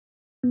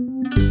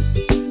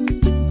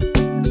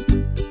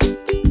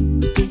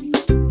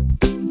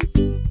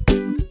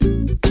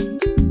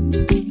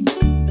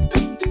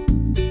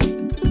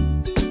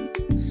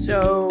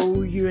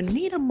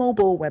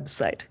mobile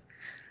website?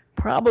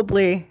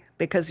 Probably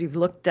because you've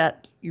looked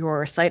at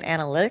your site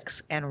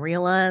analytics and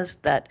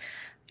realized that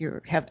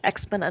you have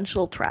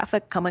exponential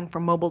traffic coming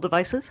from mobile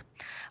devices.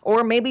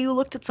 Or maybe you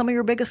looked at some of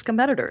your biggest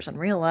competitors and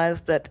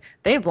realized that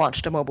they've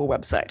launched a mobile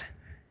website.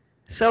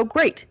 So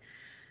great.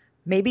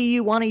 Maybe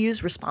you want to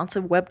use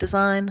responsive web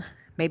design.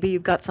 Maybe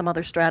you've got some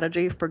other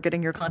strategy for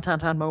getting your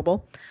content on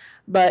mobile.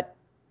 But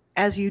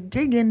as you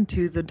dig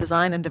into the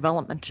design and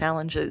development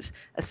challenges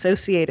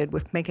associated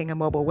with making a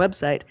mobile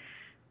website,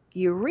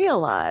 you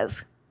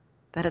realize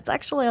that it's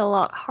actually a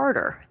lot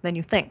harder than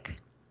you think.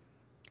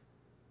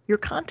 Your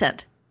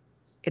content,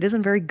 it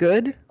isn't very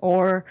good,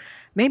 or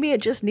maybe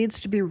it just needs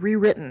to be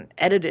rewritten,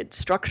 edited,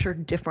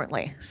 structured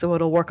differently so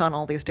it'll work on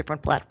all these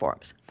different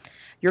platforms.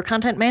 Your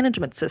content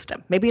management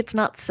system, maybe it's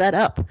not set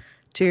up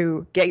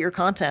to get your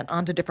content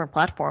onto different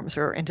platforms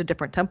or into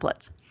different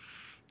templates.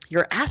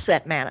 Your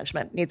asset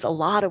management needs a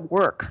lot of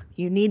work.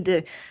 You need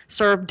to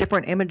serve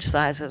different image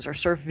sizes or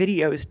serve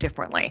videos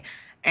differently,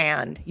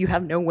 and you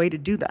have no way to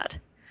do that.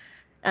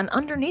 And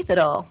underneath it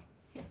all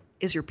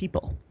is your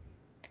people.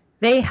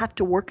 They have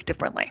to work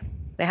differently.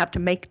 They have to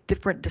make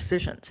different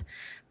decisions.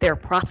 Their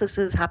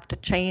processes have to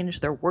change.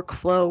 Their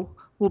workflow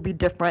will be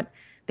different.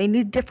 They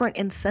need different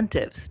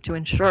incentives to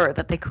ensure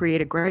that they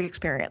create a great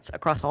experience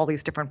across all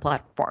these different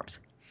platforms.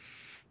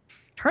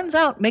 Turns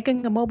out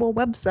making a mobile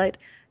website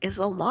is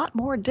a lot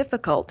more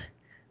difficult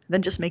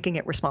than just making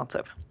it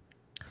responsive.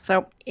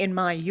 So in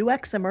my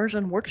UX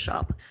immersion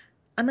workshop,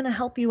 I'm going to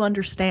help you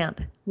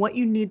understand what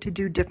you need to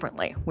do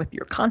differently with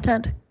your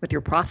content, with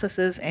your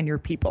processes, and your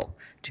people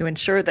to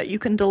ensure that you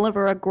can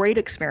deliver a great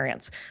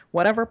experience,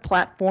 whatever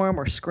platform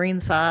or screen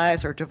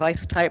size or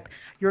device type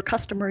your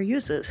customer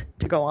uses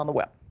to go on the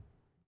web.